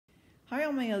Hi,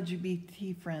 all my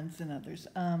LGBT friends and others.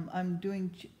 I'm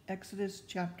doing Exodus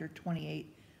chapter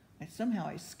 28. Somehow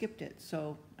I skipped it,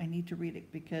 so I need to read it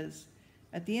because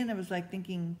at the end I was like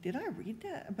thinking, did I read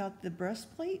that about the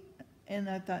breastplate? And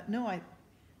I thought, no,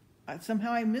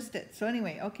 somehow I missed it. So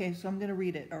anyway, okay, so I'm going to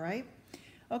read it, all right?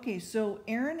 Okay, so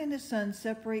Aaron and his sons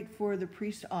separate for the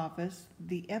priest office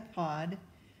the ephod,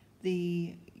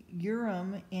 the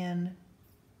Urim and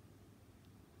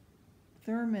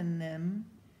Thurman,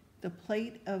 the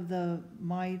plate of the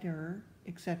mitre,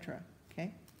 etc.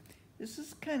 Okay, this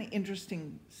is kind of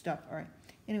interesting stuff. All right.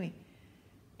 Anyway,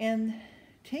 and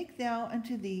take thou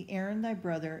unto thee Aaron thy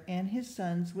brother and his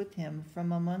sons with him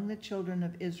from among the children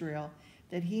of Israel,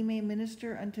 that he may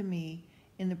minister unto me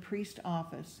in the priest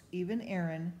office, even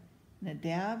Aaron,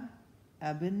 Nadab,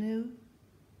 Abihu,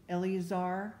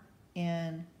 Eleazar,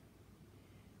 and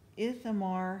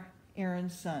Ithamar,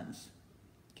 Aaron's sons.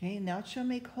 Okay, and thou shalt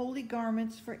make holy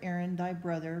garments for Aaron thy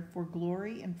brother, for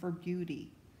glory and for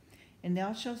beauty. And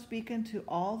thou shalt speak unto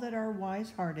all that are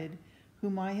wise-hearted,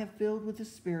 whom I have filled with the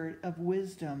spirit of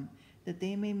wisdom, that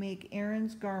they may make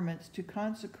Aaron's garments to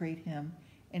consecrate him,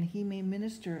 and he may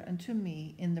minister unto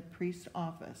me in the priest's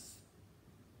office.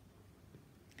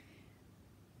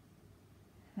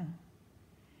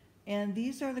 And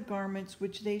these are the garments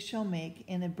which they shall make,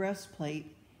 and a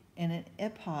breastplate, and an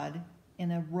ephod,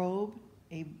 and a robe,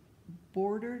 a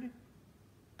bordered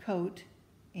coat,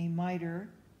 a mitre,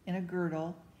 and a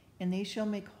girdle, and they shall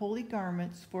make holy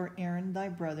garments for Aaron thy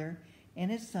brother and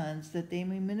his sons, that they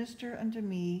may minister unto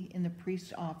me in the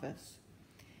priest's office.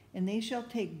 And they shall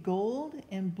take gold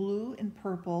and blue and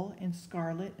purple and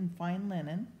scarlet and fine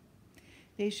linen.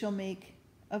 They shall make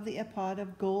of the ephod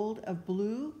of gold, of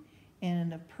blue,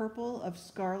 and of purple, of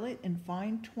scarlet, and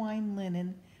fine twined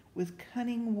linen with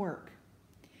cunning work.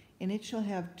 And it shall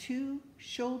have 2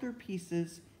 shoulder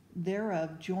pieces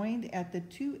thereof joined at the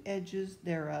 2 edges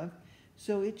thereof,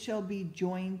 so it shall be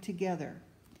joined together.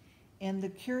 And the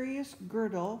curious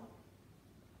girdle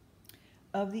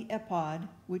of the ephod,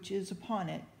 which is upon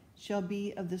it, shall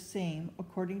be of the same,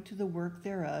 according to the work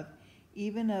thereof,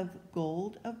 even of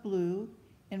gold, of blue,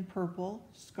 and purple,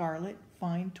 scarlet,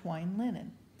 fine twined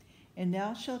linen. And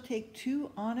thou shalt take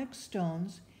 2 onyx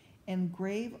stones, and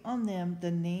grave on them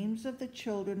the names of the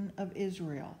children of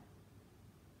Israel.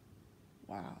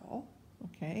 Wow,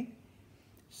 okay.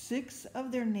 6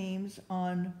 of their names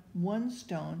on one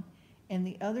stone, and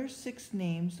the other 6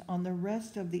 names on the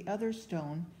rest of the other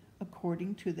stone,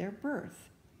 according to their birth.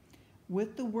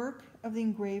 With the work of the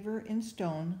engraver in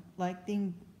stone, like the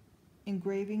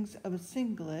engravings of a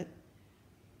singlet,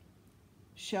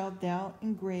 shalt thou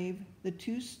engrave the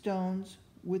 2 stones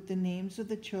with the names of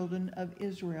the children of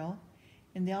Israel,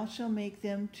 and thou shalt make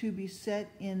them to be set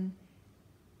in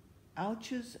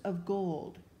ouches of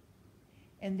gold.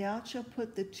 And thou shalt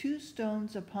put the 2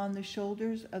 stones upon the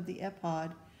shoulders of the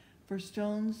ephod for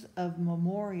stones of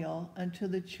memorial unto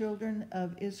the children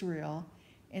of Israel,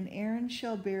 and Aaron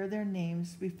shall bear their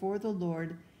names before the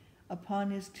Lord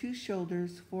upon his 2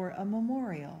 shoulders for a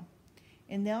memorial.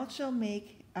 And thou shalt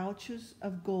make ouches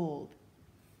of gold,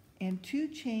 and 2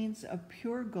 chains of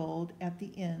pure gold at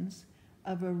the ends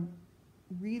of a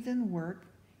wreathen work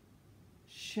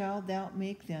shalt thou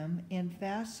make them, and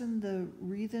fasten the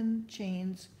wreathen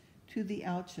chains to the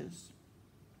ouches.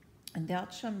 And thou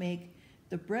shalt make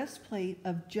the breastplate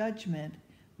of judgment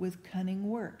with cunning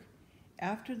work.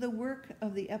 After the work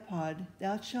of the ephod,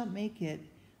 thou shalt make it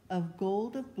of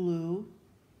gold, of blue,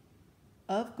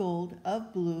 of gold,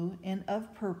 of blue, and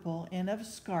of purple, and of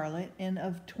scarlet, and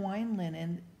of twined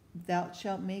linen, thou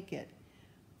shalt make it.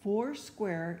 4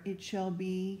 square it shall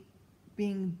be,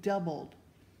 being doubled.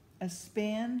 A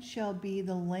span shall be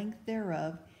the length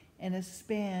thereof, and a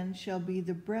span shall be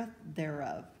the breadth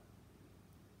thereof.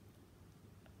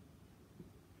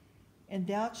 And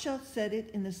thou shalt set it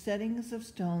in the settings of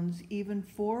stones, even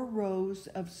 4 rows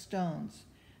of stones.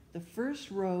 The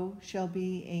first row shall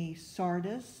be a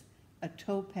sardius, a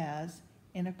topaz,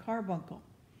 and a carbuncle.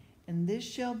 And this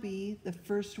shall be the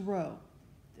first row.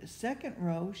 The second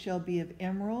row shall be of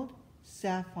emerald,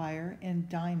 sapphire, and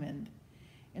diamond.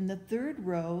 In the third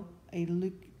row, a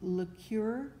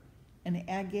liqueur, an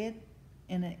agate,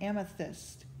 and an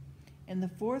amethyst. In the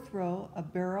fourth row, a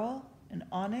beryl, an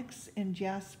onyx, and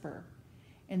jasper.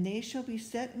 And they shall be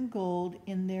set in gold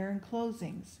in their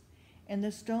enclosings. And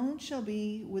the stones shall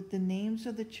be with the names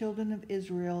of the children of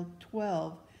Israel,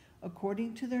 12,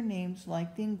 according to their names,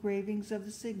 like the engravings of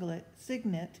the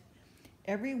signet.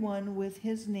 Every one with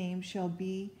his name shall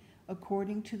be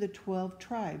according to the 12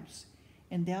 tribes.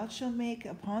 And thou shalt make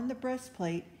upon the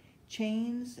breastplate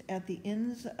chains at the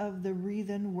ends of the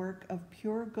wreathen work of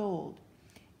pure gold,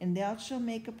 and And thou shalt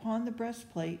make upon the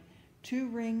breastplate 2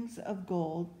 rings of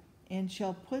gold, and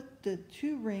shall put the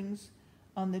 2 rings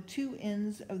on the 2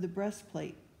 ends of the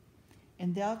breastplate.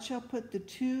 And thou shalt put the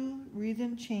 2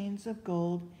 wreathen chains of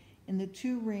gold in the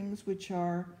 2 rings which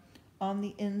are on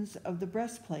the ends of the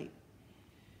breastplate.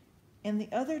 And the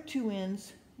other 2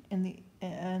 ends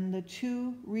and the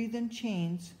 2 wreathen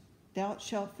chains thou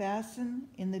shalt fasten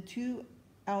in the 2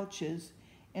 ouches,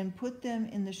 and put them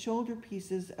in the shoulder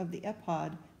pieces of the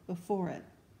ephod before it.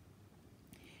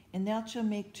 And thou shalt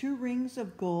make 2 rings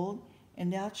of gold,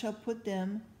 and thou shalt put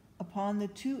them upon the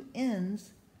 2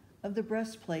 ends of the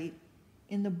breastplate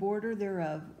in the border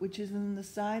thereof, which is in the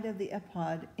side of the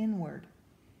ephod inward.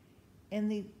 And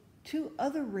the 2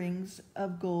 other rings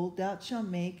of gold thou shalt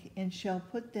make, and shalt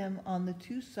put them on the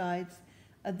 2 sides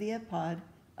of the ephod,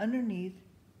 underneath,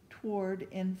 toward,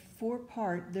 and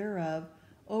forepart thereof,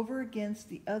 over against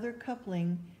the other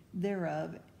coupling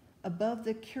thereof, above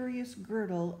the curious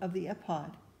girdle of the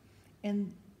ephod.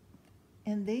 And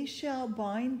they shall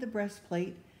bind the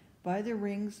breastplate by the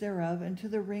rings thereof unto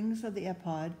the rings of the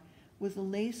ephod with a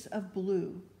lace of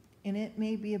blue, and it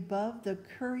may be above the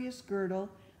curious girdle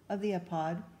of the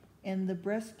ephod, and the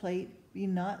breastplate be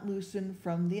not loosened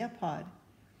from the ephod.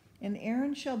 And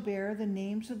Aaron shall bear the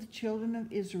names of the children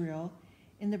of Israel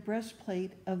in the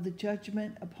breastplate of the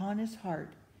judgment upon his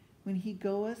heart, when he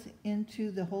goeth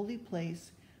into the holy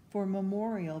place for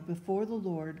memorial before the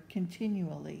Lord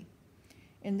continually.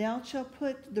 And thou shalt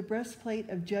put the breastplate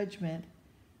of judgment,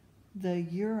 the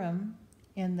Urim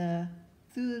and the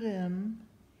Thurman,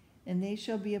 and they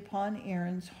shall be upon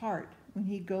Aaron's heart when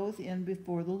he goeth in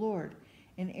before the Lord.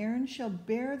 And Aaron shall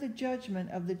bear the judgment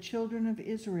of the children of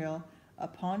Israel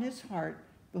upon his heart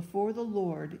before the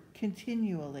Lord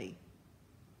continually.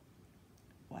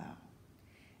 Wow.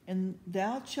 And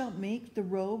thou shalt make the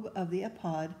robe of the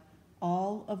ephod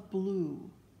all of blue,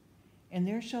 and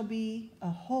there shall be a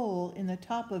hole in the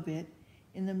top of it,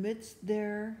 in the midst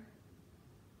thereof,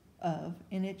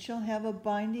 and it shall have a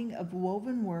binding of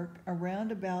woven work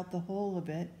around about the whole of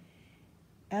it,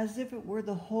 as if it were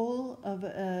the whole of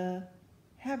a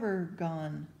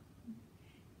habergeon,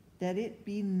 that it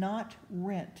be not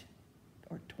rent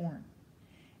or torn.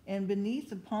 And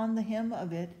beneath upon the hem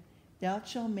of it thou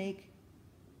shalt make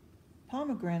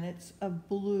pomegranates of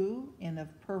blue and of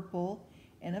purple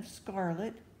and of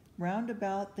scarlet round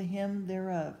about the hem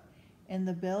thereof, and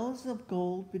the bells of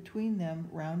gold between them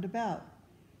round about.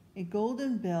 A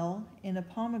golden bell and a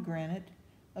pomegranate,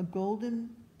 a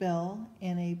golden bell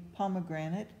and a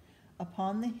pomegranate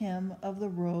upon the hem of the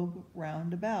robe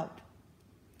round about.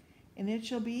 And it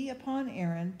shall be upon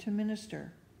Aaron to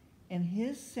minister, and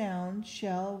his sound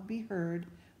shall be heard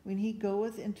when he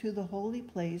goeth into the holy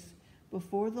place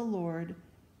before the Lord,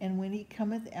 and when he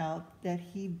cometh out, that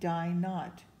he die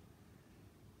not.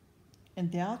 And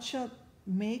thou shalt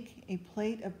make a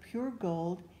plate of pure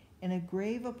gold, and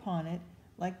engrave upon it,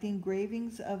 like the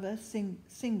engravings of a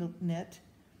signet,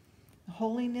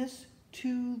 holiness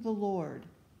to the Lord.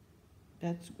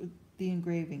 That's the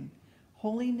engraving.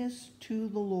 Holiness to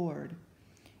the Lord.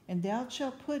 And thou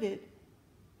shalt put it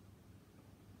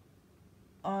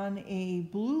on a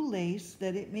blue lace,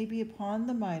 that it may be upon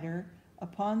the mitre,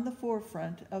 upon the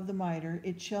forefront of the mitre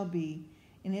it shall be,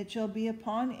 and it shall be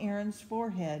upon Aaron's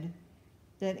forehead,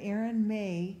 that Aaron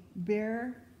may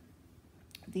bear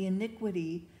the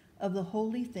iniquity of the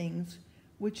holy things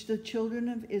which the children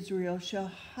of Israel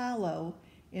shall hallow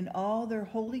in all their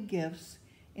holy gifts,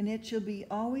 and it shall be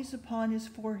always upon his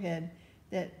forehead,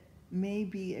 that may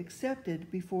be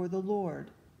accepted before the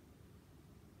Lord.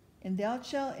 And thou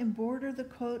shalt embroider the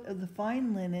coat of the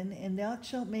fine linen, and thou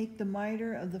shalt make the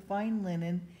mitre of the fine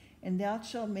linen, and thou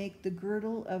shalt make the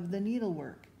girdle of the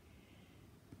needlework.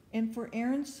 And for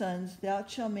Aaron's sons thou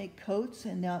shalt make coats,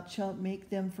 and thou shalt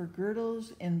make them for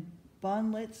girdles, and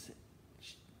bondlets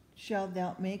shalt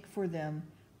thou make for them,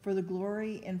 for the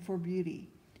glory and for beauty.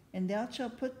 And thou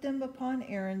shalt put them upon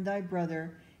Aaron thy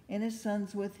brother, and his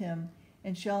sons with him,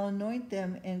 and shall anoint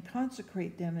them, and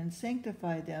consecrate them, and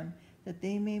sanctify them, that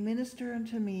they may minister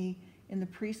unto me in the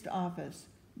priest office.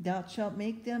 Thou shalt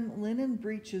make them linen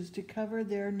breeches to cover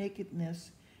their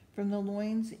nakedness, from the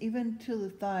loins even to the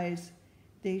thighs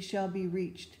they shall be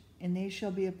reached, and they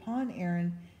shall be upon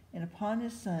Aaron and upon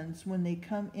his sons when they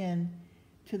come in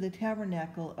to the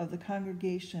tabernacle of the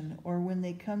congregation, or when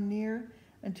they come near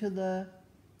unto the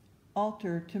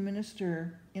altar to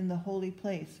minister in the holy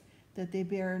place, that they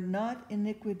bear not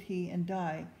iniquity and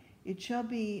die. It shall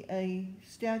be a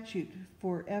statute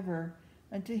forever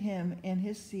unto him and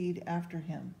his seed after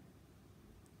him.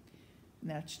 And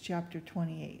that's chapter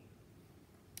 28.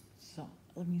 So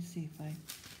let me see if I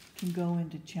can go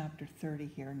into chapter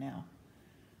 30 here now.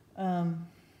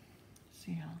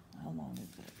 See how long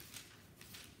is it?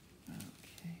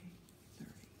 Okay, 30.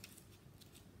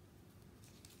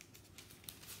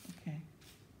 Okay,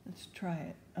 let's try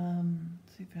it.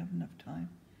 See if I have enough time.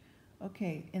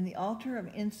 Okay, in the altar of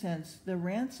incense, the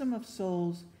ransom of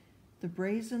souls, the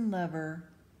brazen laver,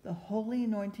 the holy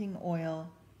anointing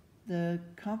oil, the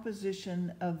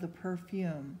composition of the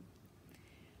perfume.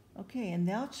 Okay, and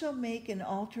thou shalt make an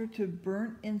altar to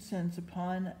burnt incense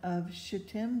upon of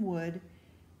shittim wood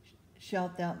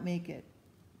shalt thou make it.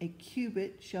 A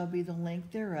cubit shall be the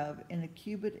length thereof, and a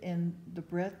cubit in the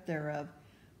breadth thereof.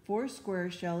 4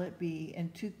 square shall it be,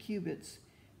 and 2 cubits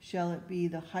shall it be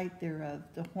the height thereof.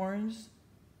 The horns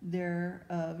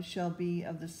thereof shall be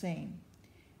of the same.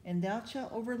 And thou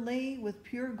shalt overlay with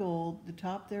pure gold the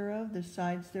top thereof, the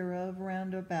sides thereof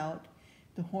round about,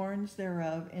 the horns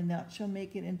thereof, and thou shalt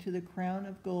make it into the crown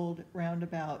of gold round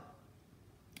about.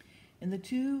 And the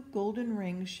 2 golden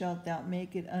rings shalt thou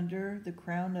make it under the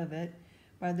crown of it,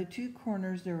 by the 2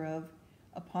 corners thereof,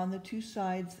 upon the 2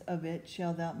 sides of it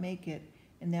shalt thou make it,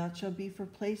 and thou shalt be for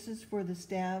places for the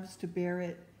staves to bear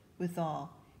it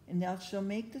withal. And thou shalt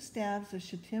make the staves of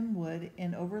shittim wood,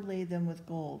 and overlay them with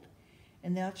gold.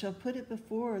 And thou shalt put it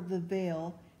before the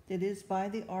veil that is by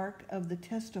the ark of the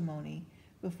testimony,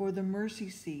 before the mercy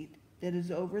seat that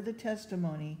is over the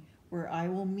testimony, where I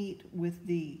will meet with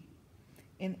thee.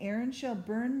 And Aaron shall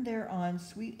burn thereon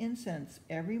sweet incense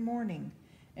every morning,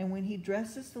 and when he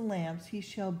dresseth the lamps, he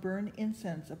shall burn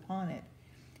incense upon it.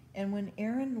 And when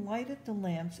Aaron lighteth the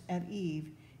lamps at eve,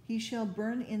 he shall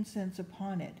burn incense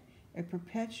upon it, a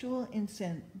perpetual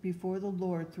incense before the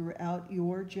Lord throughout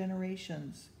your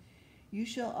generations. You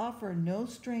shall offer no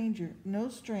strange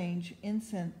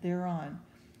incense thereon,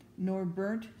 nor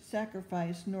burnt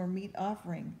sacrifice, nor meat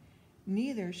offering,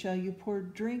 neither shall you pour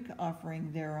drink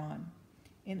offering thereon.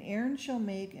 And Aaron shall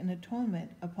make an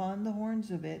atonement upon the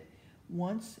horns of it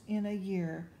once in a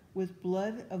year, with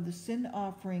blood of the sin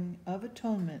offering of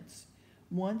atonements.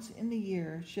 Once in the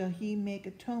year shall he make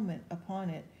atonement upon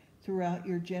it throughout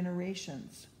your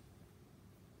generations.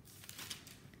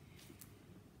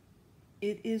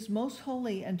 It is most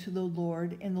holy unto the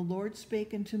Lord. And the Lord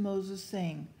spake unto Moses,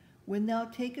 saying, When thou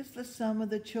takest the sum of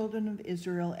the children of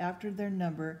Israel after their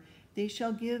number, they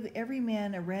shall give every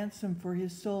man a ransom for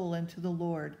his soul unto the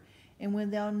Lord. And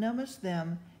when thou numberest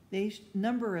them,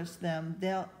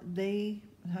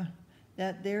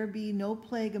 that there be no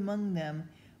plague among them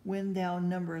when thou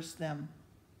numberest them.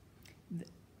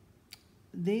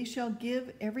 They shall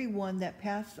give every one that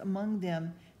passeth among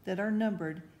them that are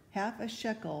numbered half a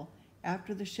shekel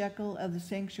after the shekel of the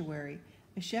sanctuary.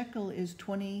 A shekel is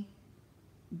 20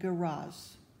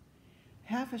 gerahs.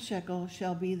 Half a shekel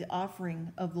shall be the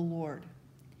offering of the Lord.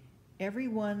 Every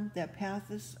one that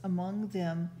passeth among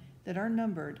them that are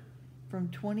numbered, from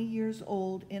 20 years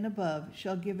old and above,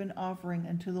 shall give an offering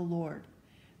unto the Lord.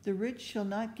 The rich shall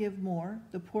not give more,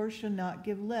 the poor shall not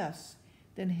give less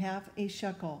than half a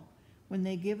shekel, when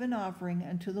they give an offering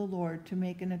unto the Lord to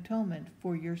make an atonement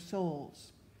for your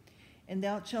souls. And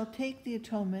thou shalt take the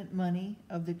atonement money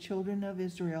of the children of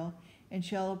Israel, and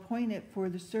shall appoint it for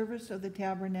the service of the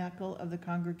tabernacle of the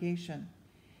congregation.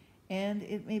 And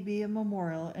it may be a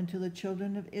memorial unto the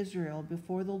children of Israel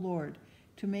before the Lord,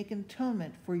 to make an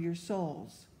atonement for your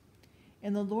souls.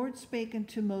 And the Lord spake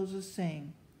unto Moses,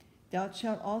 saying, Thou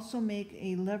shalt also make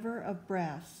a lever of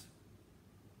brass,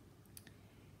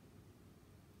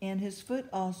 and his foot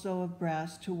also of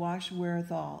brass, to wash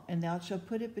wherewithal. And thou shalt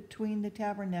put it between the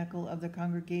tabernacle of the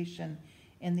congregation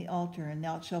and the altar, and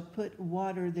thou shalt put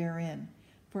water therein.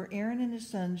 For Aaron and his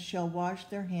sons shall wash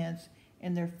their hands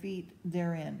and their feet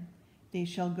therein. They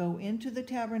shall go into the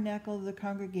tabernacle of the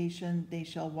congregation, they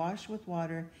shall wash with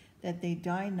water, that they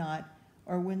die not,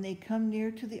 or when they come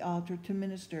near to the altar to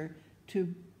minister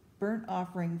to burnt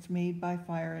offerings made by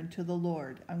fire unto the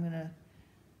Lord. I'm going to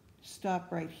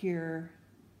stop right here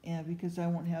because I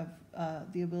won't have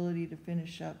the ability to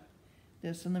finish up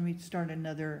this, and let me start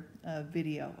another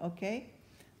video, okay?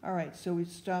 All right, so we're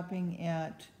stopping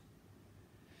at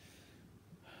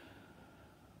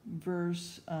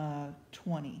verse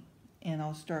 20. And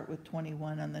I'll start with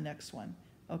 21 on the next one.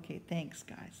 Okay, thanks,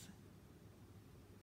 guys.